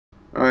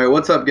Alright,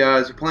 what's up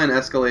guys? We're playing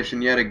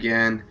Escalation yet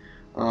again.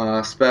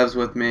 Spev's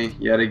with me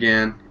yet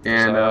again. What's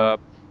And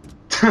up?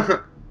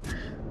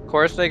 Of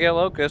course they get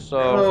locusts, so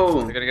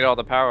oh, they're gonna get all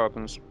the power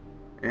weapons.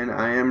 and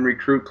I am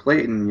Recruit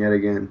Clayton yet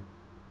again.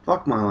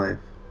 Fuck my life.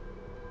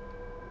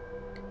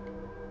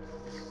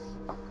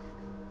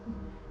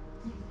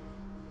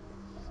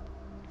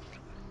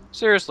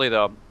 Seriously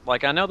though,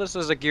 like I know this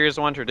is a Gears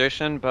 1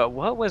 tradition, but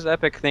what was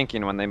Epic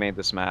thinking when they made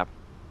this map?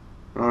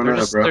 I don't They're know,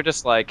 just bro. they're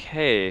just like,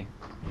 hey,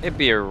 it'd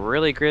be a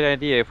really great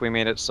idea if we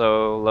made it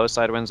so low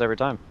side wins every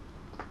time.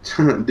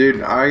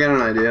 Dude, I got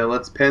an idea.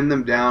 Let's pin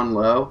them down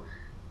low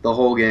the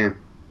whole game.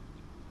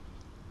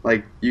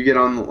 Like, you get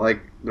on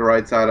like the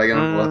right side, I get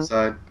on the left Mm,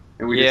 side,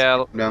 and we just yeah,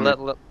 keep them down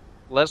there.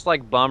 let's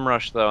like bum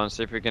rush though and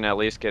see if we can at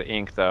least get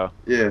ink though.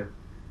 Yeah,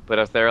 But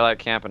if they're like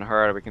camping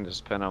hard, we can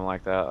just pin them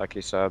like that, like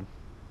you said.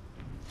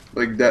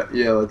 like that.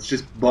 Yeah, let's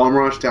just bomb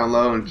rush down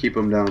low and keep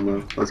them down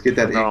low. Let's get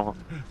that ink. No,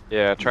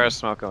 yeah, try to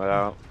smoke them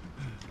out.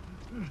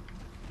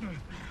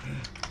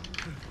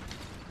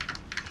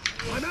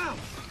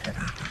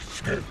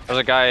 There's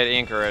a guy at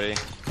ink already.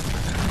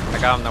 I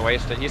got him to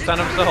waste it. He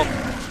stunned himself.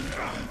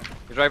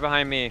 He's right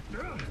behind me.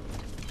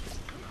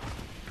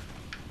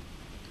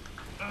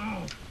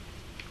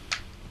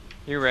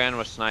 He ran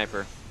with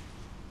sniper.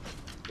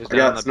 He's I down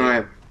got the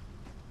snipe.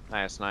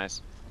 Nice,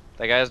 nice.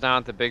 That guy's down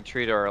at the big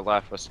tree to our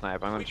left with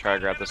snipe. I'm gonna try to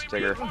grab this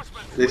digger.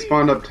 They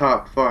spawned up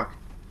top. Fuck.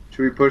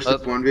 Should we push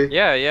this 1v?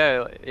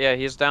 Yeah.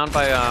 He's down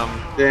by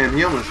Damn,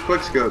 he almost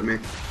quickscoped me.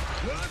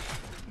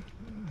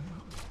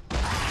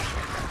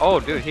 Oh,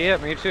 dude, he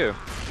hit me too.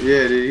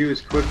 Yeah, dude, he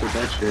was quick with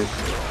that shit.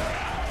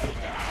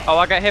 Oh,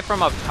 I got hit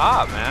from up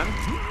top, man.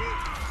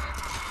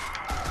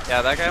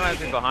 Yeah, that guy might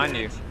be behind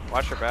you.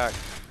 Watch your back.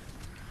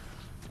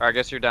 Or I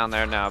guess you're down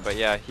there now, but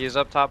yeah, he's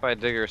up top by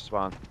digger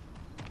spawn.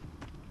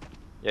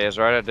 Yeah, he's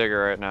right at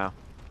digger right now.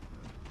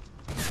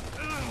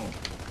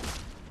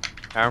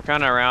 I'm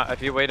kind of around.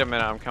 If you wait a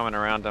minute, I'm coming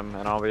around him,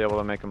 and I'll be able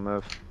to make him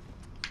move.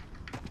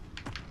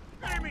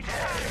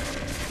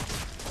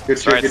 Good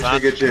Sorry, shit, good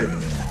son. shit, good shit.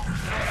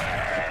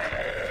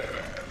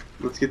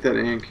 Let's get that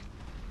ink.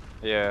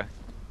 Yeah,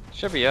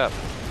 should be up.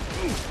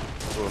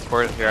 Ooh, of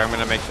course. Here, I'm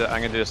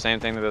gonna do the same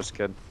thing to this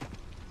kid.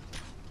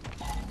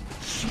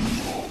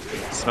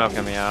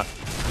 Smoking me out.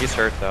 He's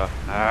hurt though.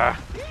 Ah.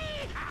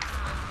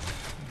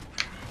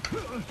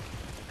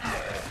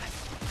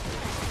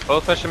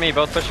 Both pushing me.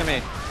 Both pushing me.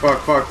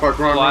 Fuck, run, Oh,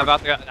 run.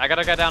 I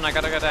gotta go down. I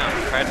gotta go down.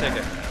 Try to take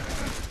it.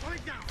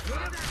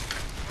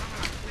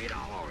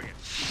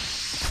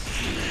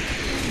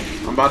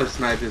 I'm about to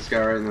snipe this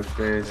guy right in the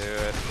face.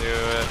 Do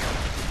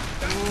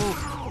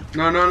it.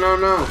 No, no, no,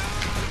 no.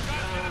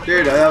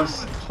 Dude, that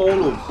was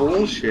total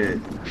bullshit.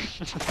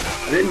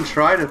 I didn't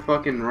try to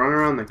fucking run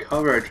around the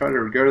cover. I tried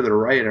to go to the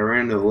right. I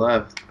ran to the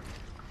left.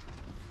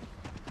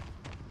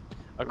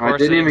 Of I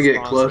course didn't it even get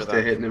spawns close for to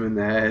that. hitting him in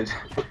the head.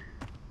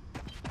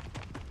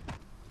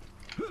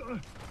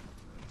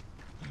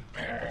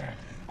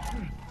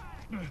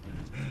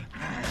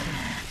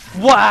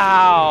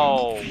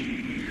 Wow!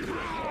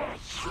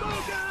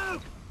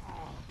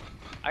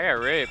 I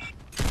got raped.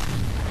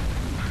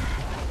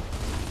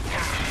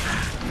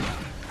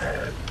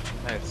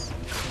 Nice.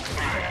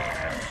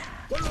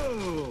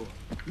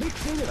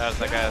 That was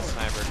the guy's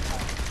sniper.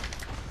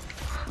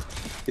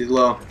 He's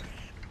low.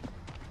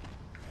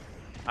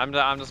 I'm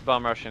just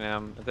bum rushing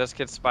him. If this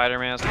kid's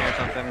Spider-Man's me or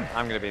something,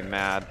 I'm gonna be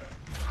mad.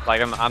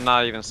 Like I'm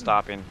not even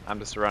stopping. I'm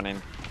just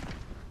running.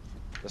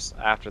 Just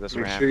after this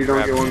Make ramp. sure you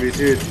don't get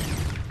 1v2'd.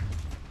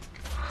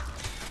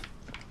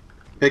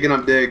 Picking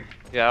up dig.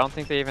 Yeah, I don't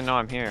think they even know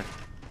I'm here.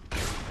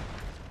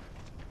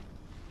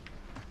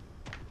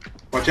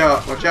 Watch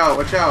out, watch out,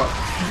 watch out.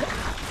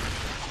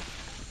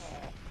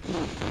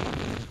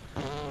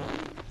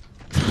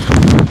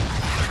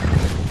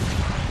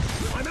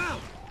 I'm out.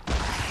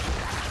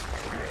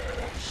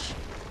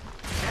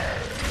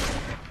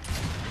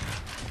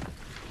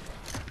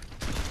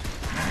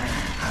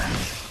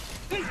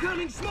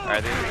 Incoming smoke.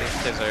 Alright,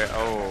 these kids are.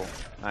 Oh,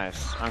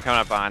 nice. I'm coming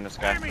up behind this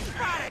guy. Enemy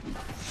spotted.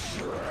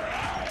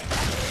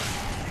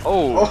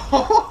 Oh!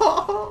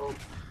 Oh,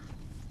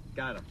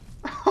 Got him.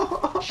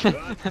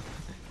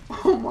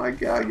 oh my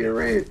god, get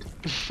raped.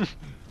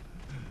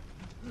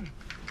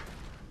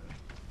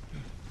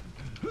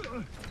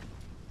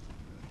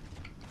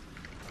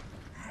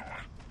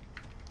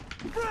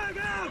 Frag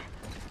out.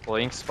 Will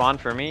ink spawn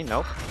for me?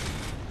 Nope.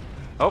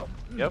 Oh,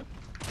 yep.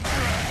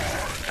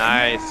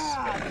 Nice.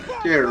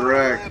 Get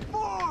wrecked.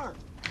 Four.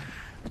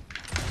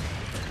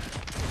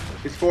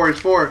 He's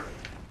four.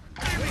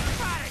 Enemy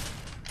spotted.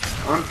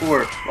 I'm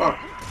four. Fuck.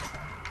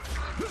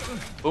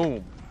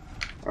 Boom.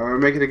 Alright, we're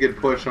making a good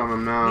push on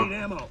them now. Need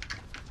ammo.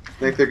 I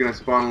think they're gonna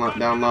spawn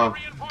down low.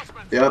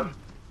 Yep.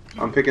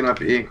 I'm picking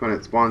up ink when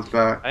it spawns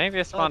back. I think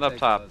they spawned up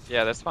top.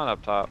 Yeah, they spawned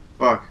up top.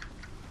 Fuck.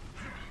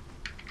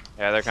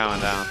 Yeah, they're coming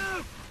down.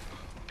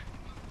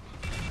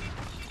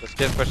 This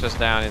kid pushes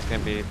down, he's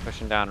gonna be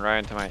pushing down right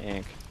into my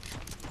ink.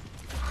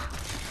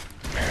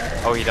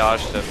 Oh, he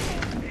dodged it.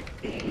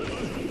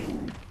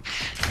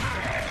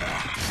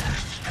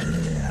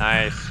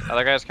 Nice.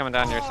 Other guy's coming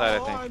down your side, I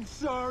Oh, think. I'm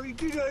sorry.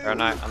 Did I Or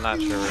not, I'm not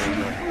sure where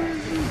he's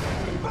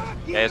at.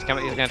 Yeah, he's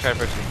coming. He's gonna try to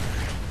push you.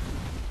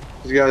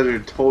 These guys are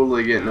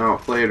totally getting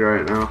outplayed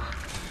right now.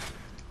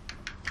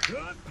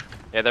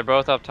 Yeah, they're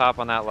both up top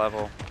on that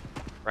level,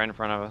 right in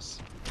front of us.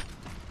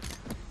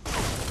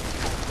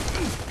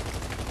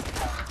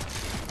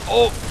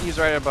 Oh, he's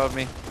right above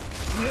me.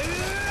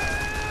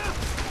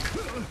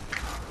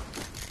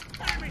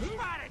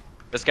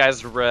 This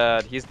guy's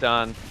red. He's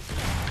done.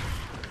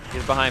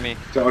 He's behind me.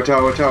 Watch out, watch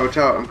out, watch out, watch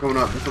out. I'm coming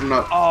up, I'm coming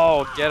up.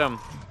 Oh, get him.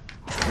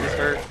 He's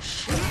hurt.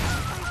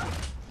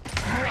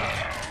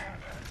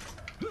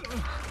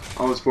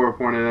 I was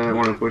 4-pointed, I didn't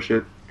want to push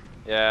it.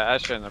 Yeah, I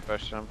shouldn't have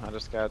pushed him. I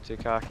just got too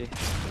cocky.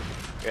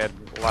 We had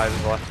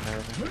lives left and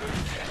everything.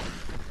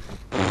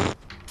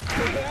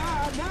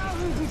 Yeah, now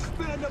who's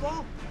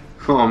expendable?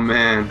 Oh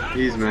man,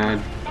 he's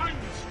mad.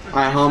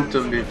 I humped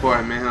him before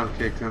I manhole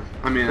kicked him.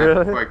 I mean,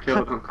 Really? before I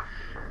killed him.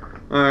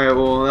 Alright,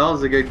 well, that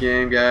was a good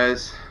game,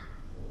 guys.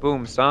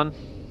 Boom, son.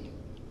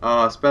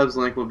 Spev's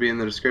link will be in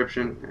the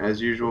description, as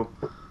usual.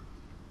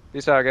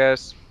 Peace out,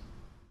 guys.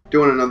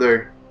 Doing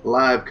another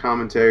live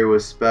commentary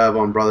with Spev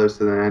on Brothers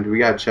to the End. We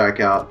gotta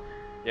check out.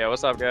 Yeah,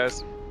 what's up,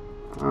 guys?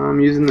 I'm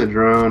using the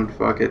drone,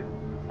 fuck it.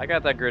 I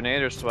got that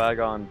Grenadier swag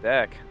on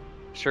deck.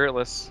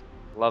 Shirtless.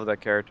 Love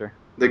that character.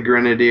 The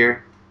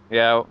Grenadier.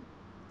 Yeah,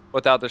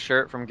 without the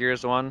shirt from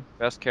Gears 1,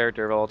 best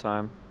character of all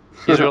time.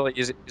 He's really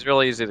easy. He's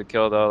really easy to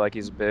kill though. Like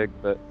he's big,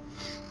 but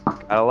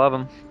gotta love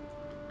him.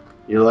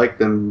 You like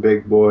them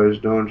big boys,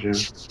 don't you?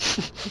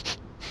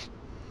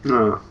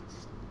 Oh.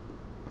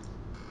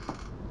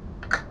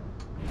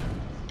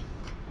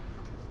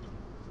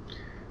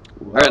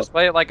 Alright, let's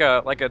play it like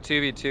a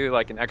 2v2,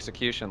 like an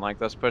execution. Like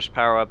let's push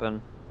power up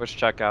and push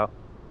checkout.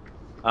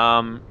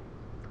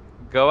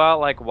 Go out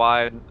like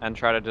wide and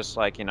try to just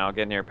like, you know,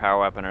 get near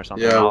power weapon or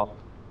something. Yeah.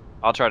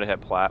 I'll try to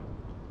hit plat.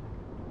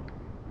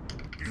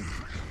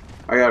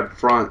 I got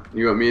front.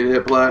 You want me to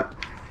hit plat?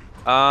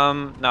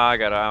 No, I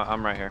got it.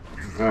 I'm right here.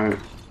 Alright.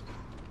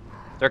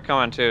 They're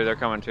coming too. They're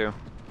coming too.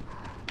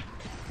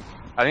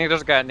 I think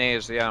there's a guy at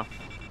nades. Yeah.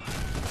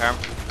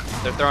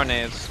 They're throwing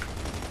nades.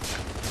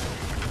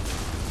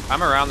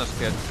 I'm around this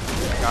kid.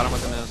 Got him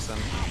with an instant.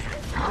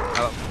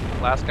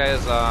 Last guy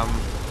is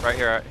right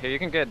here. Here, you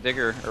can get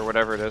digger or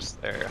whatever it is.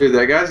 There. Dude,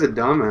 that guy's a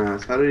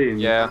dumbass. How did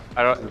he? Yeah,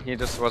 I don't. He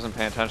just wasn't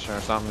paying attention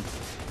or something.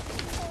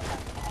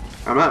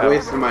 I'm not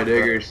wasting my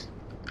diggers.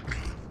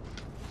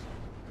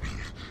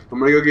 I'm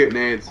gonna go get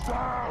nades.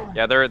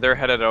 Yeah, they're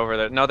headed over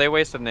there. No, they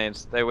wasted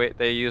nades.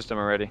 They used them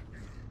already.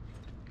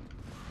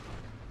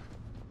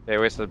 They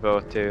wasted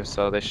both too,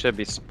 so they should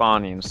be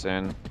spawning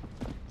soon.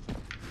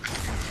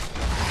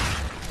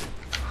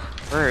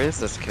 Where is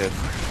this kid?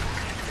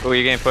 Oh,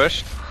 you getting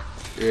pushed?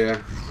 Yeah,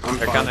 I'm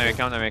Here, fine. come to me,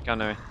 come to me, come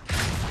to me.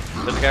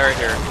 There's a guy right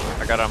here.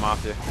 I got him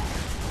off you.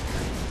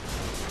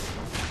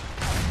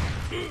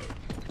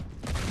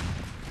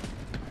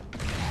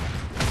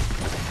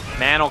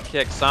 Man'll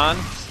kick, son.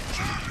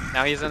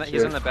 Now he's in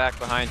the back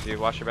behind you.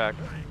 Watch your back.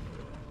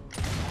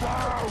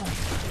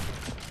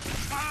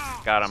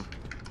 Got him.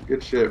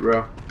 Good shit,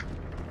 bro.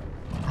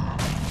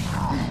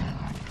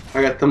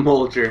 I got the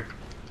mulcher.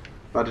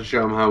 About to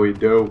show him how we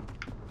do.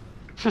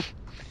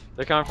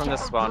 They're coming from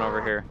this spawn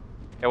over here.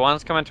 Yeah,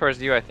 one's coming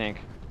towards you, I think.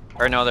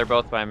 Or no, they're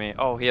both by me.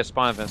 Oh, he has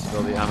spawn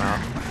invincibility. I'm out.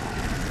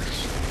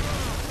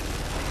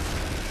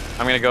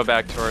 I'm gonna go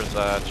back towards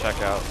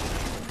checkout.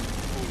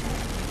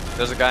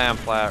 There's a guy on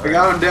flat. Right? I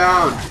got him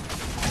down.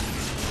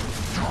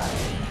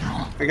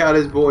 I got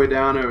his boy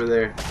down over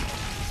there.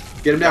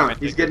 Get him down.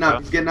 He's getting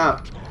up. He's getting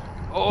up.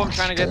 Oh, I'm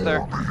trying to get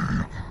there.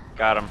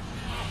 Got him.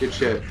 Good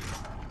shit.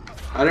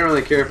 I didn't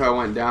really care if I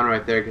went down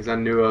right there because I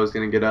knew I was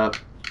gonna get up.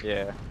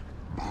 Yeah.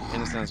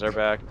 Instants are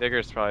back.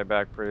 Digger's probably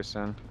back pretty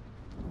soon.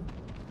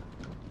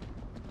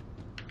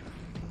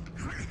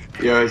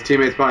 Yo, his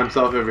teammate's by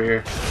himself over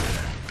here.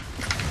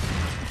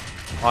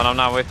 Oh, and I'm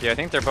not with you. I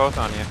think they're both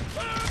on you.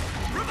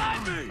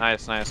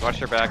 Nice, nice.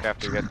 Watch your back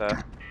after you get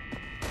that.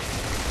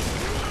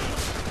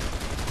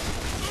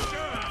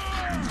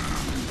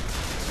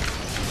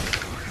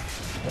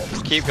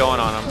 Just keep going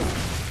on him.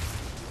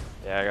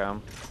 Yeah, I got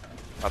him.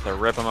 About to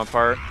rip him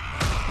apart.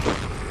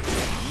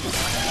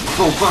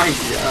 Oh my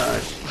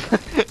gosh.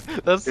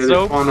 That's Yeah,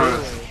 so spawn on brutal.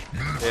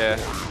 us. Yeah.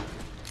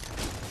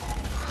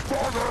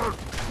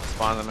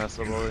 Spawn the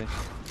invincibility.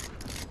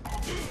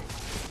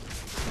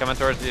 Coming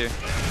towards you.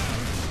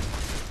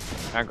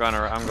 I'm going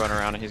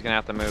around. He's gonna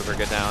have to move or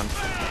get down.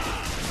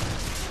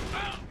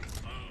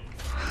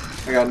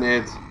 I got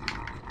nades.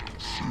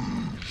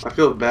 I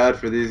feel bad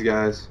for these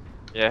guys.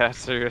 Yeah,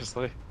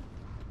 seriously.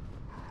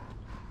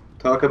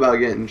 Talk about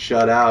getting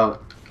shut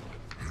out.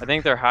 I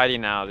think they're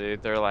hiding now,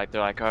 dude. They're like,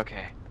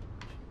 okay.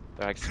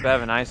 They're like,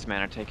 Spev and IceMaN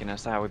are taking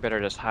us out. We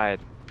better just hide.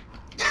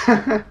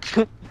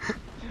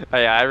 Oh,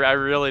 yeah, I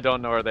really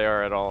don't know where they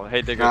are at all.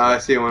 Hey, Digger. I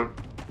see one.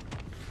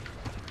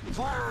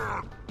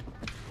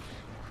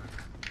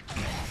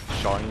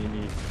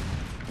 Shiny.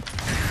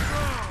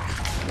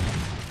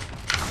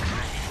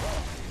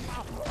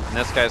 And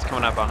this guy's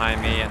coming up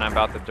behind me, and I'm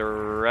about to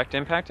direct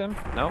impact him.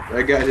 Nope.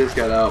 That guy just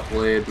got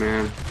outplayed,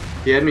 man.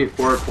 He had me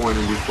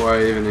 4-pointed before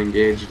I even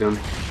engaged him.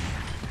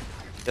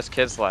 This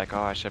kid's like,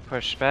 oh, I should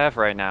push Spev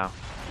right now.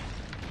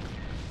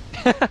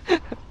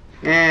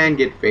 And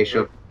get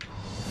facial.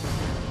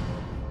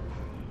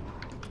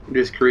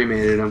 Just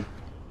cremated him.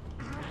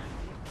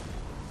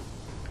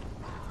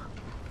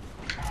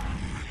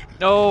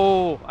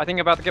 No, I think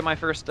I'm about to get my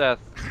first death.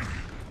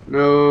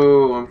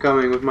 No, I'm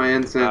coming with my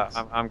incense.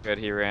 I'm good.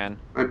 He ran.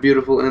 My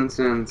beautiful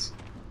incense.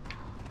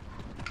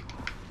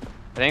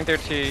 I think they're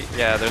two.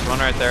 Yeah, there's one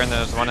right there, and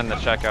there's one in the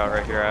checkout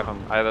right here. I have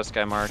him. I have this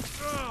guy marked.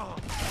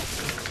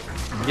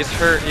 He's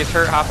hurt. He's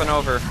hurt. Hopping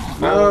over.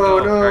 No,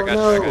 oh, no, I got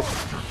no. you, I got you.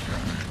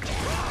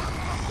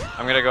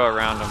 I'm gonna go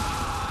around him.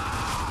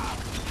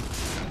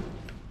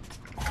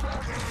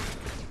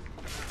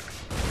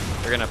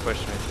 They're gonna push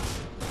me.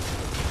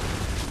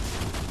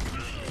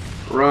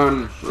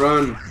 Run,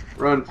 run,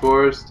 run,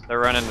 Forrest. They're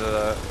running to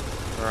the.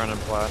 They're running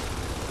flat.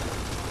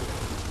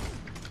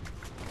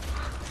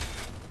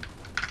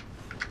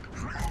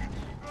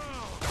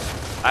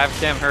 I have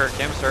Kim hurt.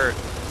 Kim's hurt.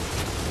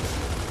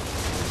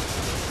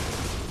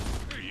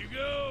 There you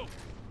go.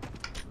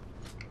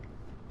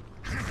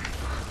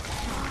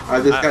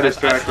 I just got I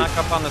distracted. snuck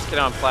up on this kid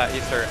on flat.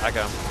 He's hurt. I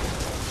got him.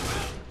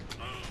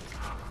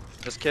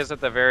 This kid's at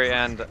the very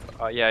end.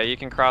 Yeah, you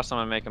can cross him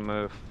and make him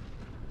move.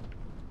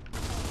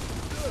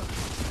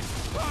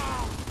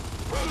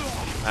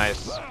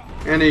 Nice.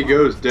 And he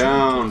goes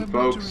down,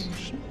 folks.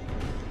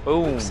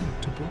 Boom.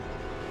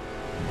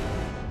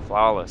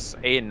 Flawless.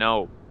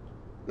 8-0.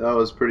 That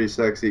was pretty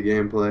sexy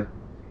gameplay.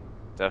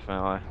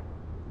 Definitely.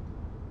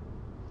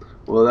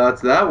 Well,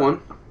 that's that one.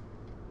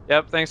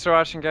 Yep, thanks for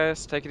watching,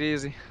 guys. Take it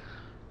easy.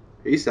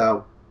 Peace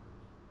out.